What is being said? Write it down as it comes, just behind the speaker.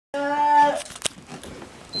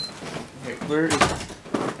Where is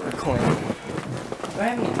a coin? Do I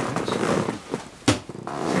have any coins? I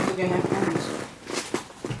think I have coins.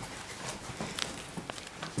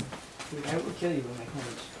 Dude, I will kill you with my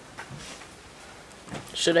coins.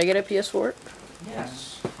 Should I get a PS4?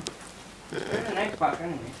 Yes. There's an Xbox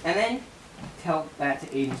anyway. And then tell that to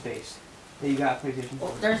Aiden's face that you got a PlayStation 4.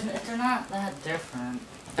 Well, they're not that different.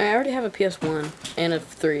 I already have a PS1 and a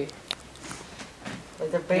 3. Like they're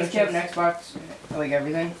Don't basically. you have an Xbox, like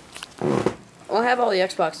everything? Well, I have all the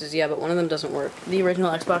Xboxes, yeah, but one of them doesn't work. The original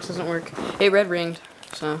Xbox doesn't work. It red ringed,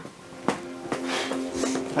 so.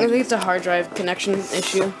 I think it's a hard drive connection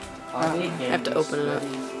issue. I have to open it up.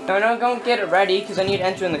 No, don't get it ready, because I need to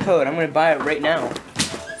enter in the code. I'm going to buy it right now.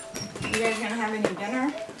 You guys gonna have any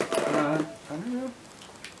dinner? I don't know.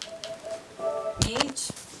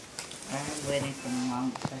 Each? I'm waiting for my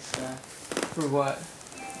mom to fix that. For what?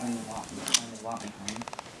 When you want me home.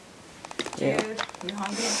 Yeah. Jude, you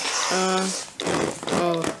hungry?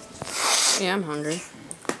 Oh. Yeah, I'm hungry.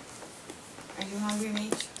 Are you hungry,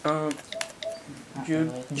 Meech? Not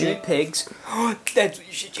Jude really. Pigs. That's what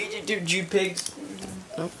you should change it to, Jude Pigs.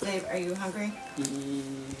 Dave, are you hungry?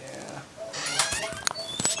 Yeah.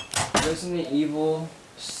 Resident Evil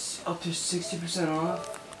up to 60%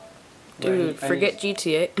 off. Dude, forget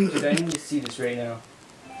GTA. Dude, I need to see this right now.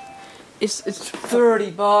 It's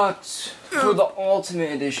 $30 for the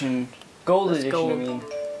Ultimate Edition. Gold That's Edition, gold. I mean.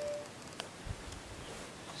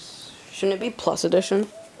 Shouldn't it be Plus Edition?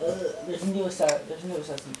 There's a new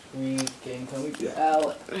Assassin's Creed game coming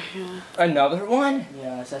out. Another one?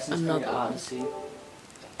 Yeah, Assassin's Another Creed one. Odyssey.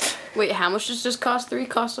 Wait, how much does this cost? 3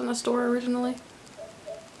 cost on the store originally?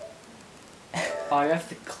 Oh, you have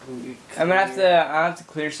to clear. I'm gonna have to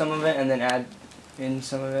clear some of it and then add in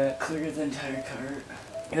some of it. clear the entire cart.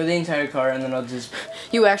 Clear the entire cart and then I'll just.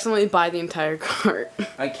 You accidentally buy the entire cart.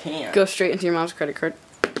 I can't. Go straight into your mom's credit card.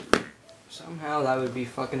 Somehow that would be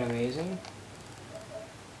fucking amazing.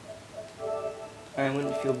 I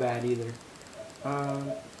wouldn't feel bad either. You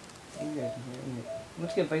guys can hear it.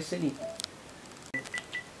 Let's get Vice City.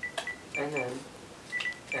 And then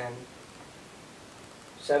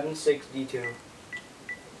 76D2.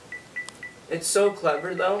 It's so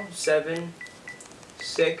clever though. 7,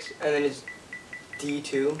 6, and then it's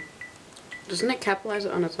D2. Doesn't it capitalize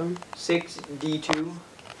it on its own? 6D2.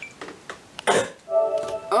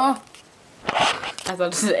 Oh! I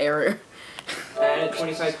thought this was an error. I added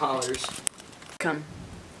 $25. Come.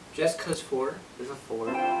 Just cause 4 is a 4.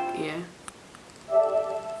 Yeah.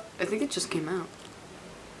 I think it just came out.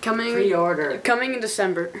 Coming. Pre-order. Coming in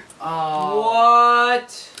December. What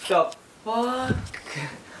the fuck?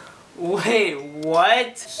 Wait,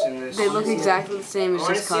 what? They look exactly the same I as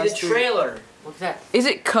want to just see the Cause 3. trailer. What's that? Is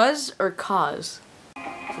it Cuz or Cause?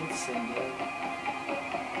 It's singular.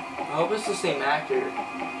 I hope it's the same actor.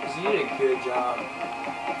 Because he did a good job.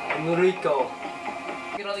 Enrico.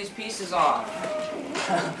 Get all these pieces off.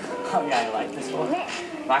 Oh yeah, I like this one.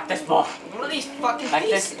 Like this one. What are these fucking Like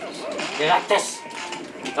pieces? this. You like this?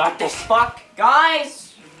 You like this? Fuck,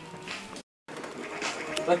 guys!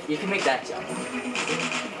 Look, you can make that jump.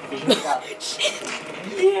 You can make that.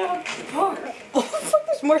 Yeah, fuck. Oh fuck,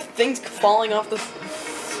 there's more things falling off this.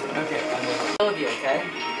 Okay, I'm in. All of you, okay?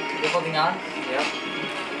 You're holding on? Yep.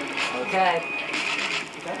 Okay.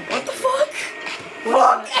 What the fuck?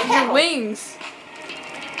 Fuck! Your wings.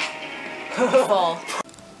 Fall.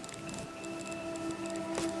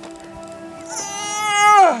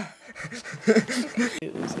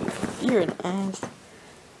 You're an ass.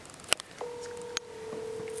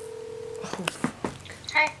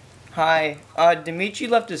 Hi. Hi. Dimitri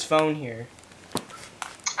left his phone here.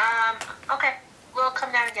 Okay. We'll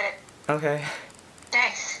come down and get it. Okay.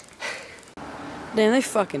 Thanks. Damn, they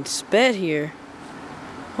fucking sped here.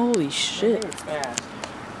 Holy shit. Fast.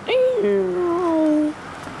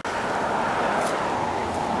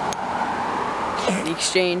 The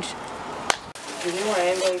exchange. Do you know what I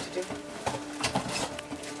am going to do?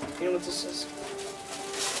 You know what this is?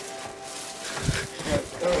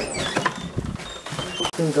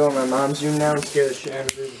 I'm gonna go in my mom's room now and scare the shit out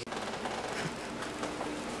of her.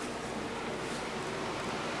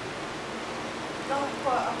 Don't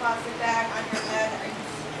put a plastic bag on your bed. Are you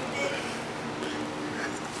stupid?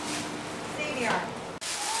 Xavier.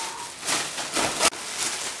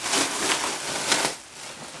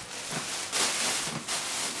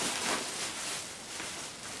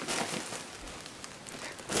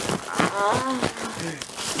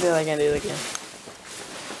 Feel like I do it again.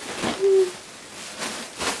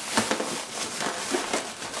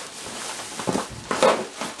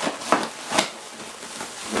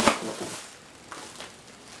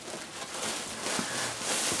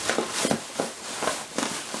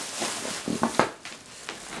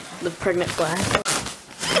 the pregnant flag.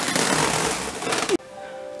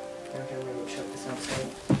 Okay, we're gonna shut this outside.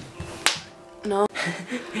 No.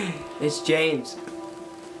 It's James.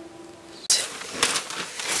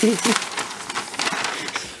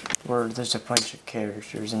 Where there's a bunch of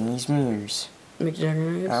characters in these mirrors. I'm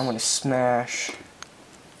gonna smash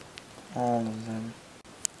all of them.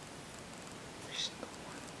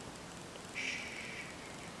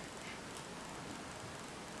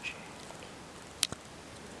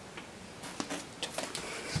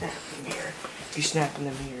 Snap in the mirror. If you snap in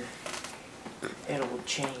the mirror, it'll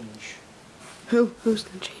change. Who's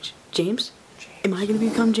gonna change? James? Am I gonna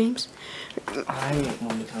become James? I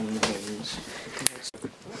want to become James.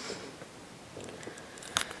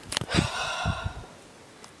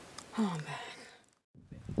 Oh, I'm back.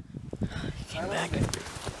 Came back.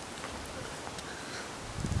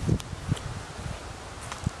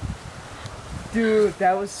 Dude,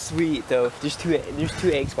 that was sweet though. There's two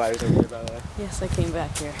egg spiders over there, by the way. Yes, I came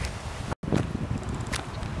back here.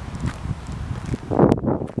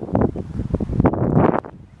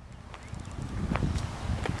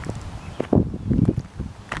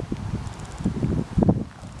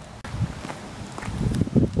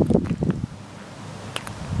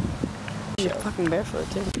 You're fucking barefoot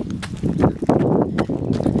too.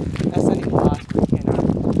 That's not even possible. You cannot.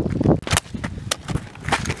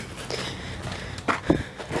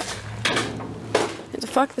 What the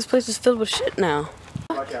fuck? This place is filled with shit now.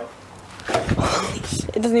 Watch out.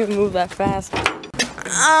 It doesn't even move that fast.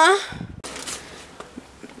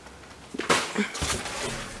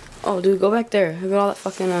 Oh, dude, go back there. Look at all that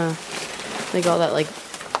fucking, like all that, like,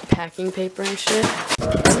 packing paper and shit.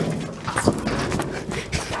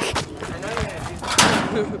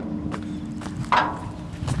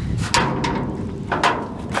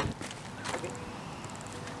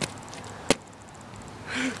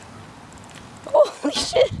 Holy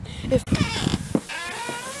shit!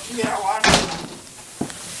 Yeah, watch it.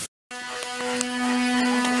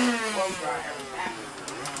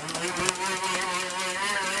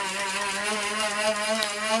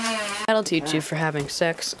 That'll teach you for having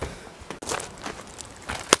sex.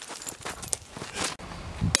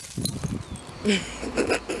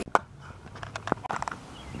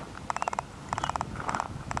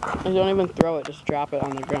 And don't even throw it, just drop it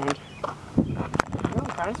on the ground. No, it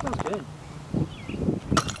kind of smells good.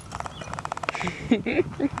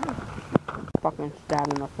 Fucking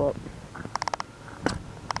stabbed in the foot.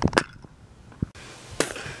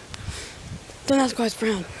 Don't ask why it's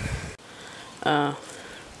brown.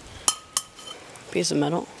 Piece of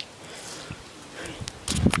metal.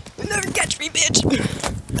 You'll never catch me, bitch!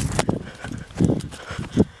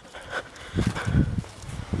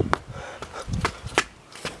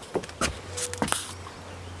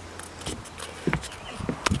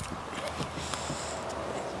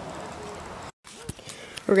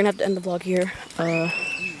 We're gonna have to end the vlog here. I'm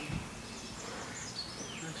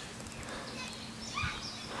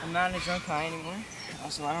not in a drunk high anymore.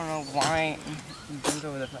 Also, I don't know why you jumped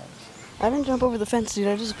over the fence. I didn't jump over the fence, dude.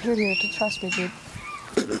 I just appeared here to trust me, dude.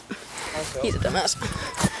 He's a dumbass.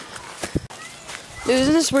 Dude,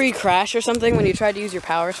 isn't this where you crash or something when you tried to use your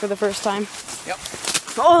powers for the first time? Yep.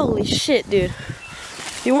 Holy shit, dude.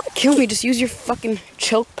 If you want to kill me, just use your fucking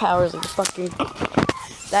choke powers and fucking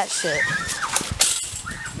that shit.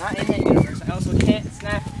 Not in that universe. I also can't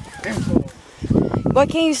snap into him. Why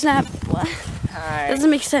can't you snap? What? Hi. Doesn't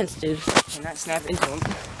make sense, dude. I cannot snap into him.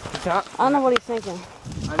 I don't know what he's thinking.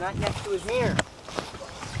 I'm not next to his mirror.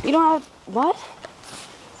 You don't have... What?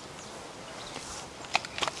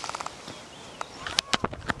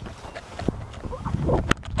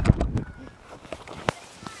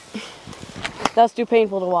 That's too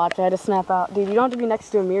painful to watch. I had to snap out. Dude, you don't have to be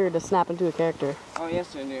next to a mirror to snap into a character. Oh,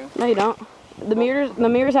 yes, I do. No, you don't. The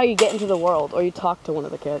mirror's how you get into the world, or you talk to one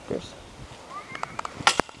of the characters.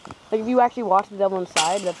 Like if you actually watch The Devil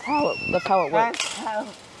Inside, that's how it works.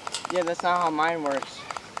 Yeah, that's not how mine works.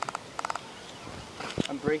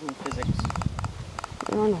 I'm breaking physics.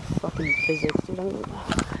 I don't know fucking physics, dude.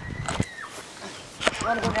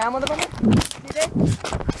 Wanna go down, motherfucker?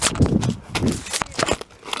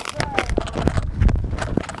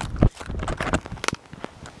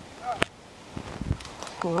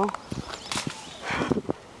 Well,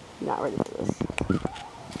 not ready for this.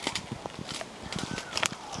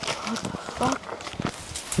 What the fuck?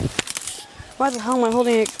 Why the hell am I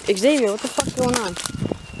holding Xavier? What the fuck's going on?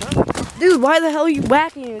 Dude, why the hell are you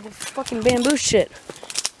whacking me with this fucking bamboo shit?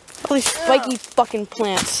 All these spiky fucking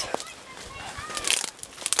plants.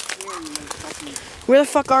 Where the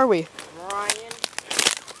fuck are we? Ryan.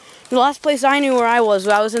 The last place I knew where I was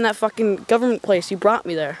in that fucking government place. You brought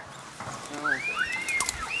me there.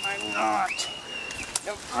 I'm not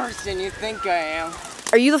the person you think I am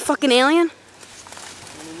Are you the fucking alien?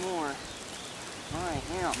 anymore. I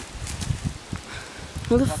am.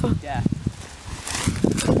 Who the fuck? Death.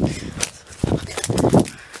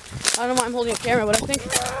 I don't know why I'm holding a camera, but I think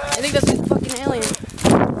that's a fucking alien.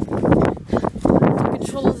 Took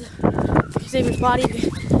control of Xavier's body.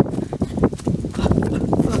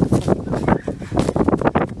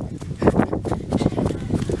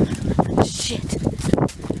 Shit.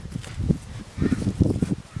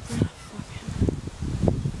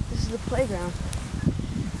 This is the playground.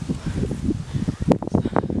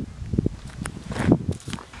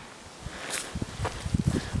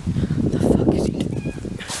 The fuck is he doing?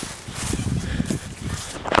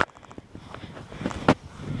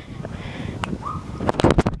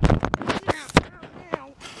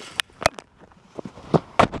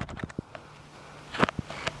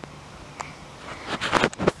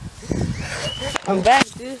 I'm back,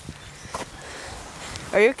 dude.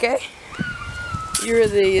 Are you okay? You were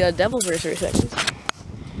the devil for 3 seconds.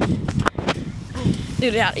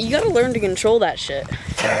 Dude, yeah, you gotta learn to control that shit.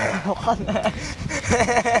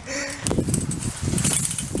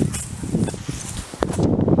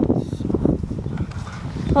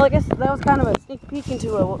 Well, I guess that was kind of a sneak peek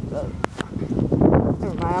into a never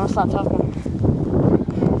mind, I'm gonna stop talking.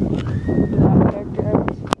 That character.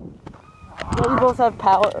 Well, we both have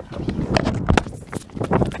power.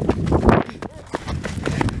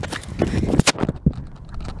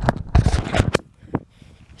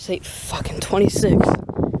 It's 8:26.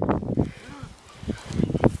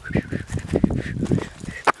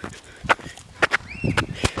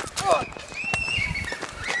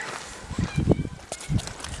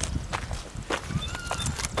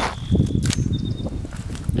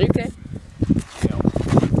 Are you okay?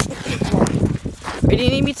 Or do you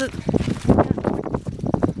need me to?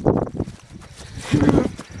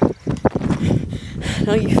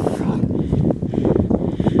 No, you.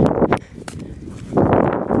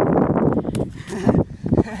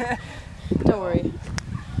 Don't worry.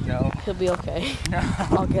 No. He'll be okay. No.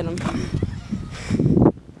 I'll get him. That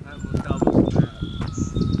doubles that.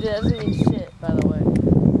 Yeah, that doesn't mean shit, by the way.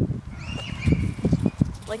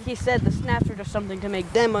 Like he said, the snaps are just something to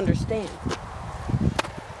make them understand.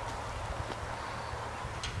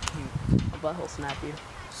 But he'll snap you.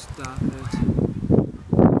 Stop it.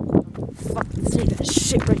 Fucking say that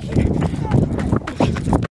shit right here.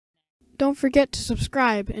 Don't forget to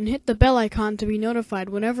subscribe and hit the bell icon to be notified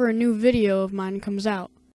whenever a new video of mine comes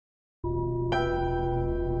out.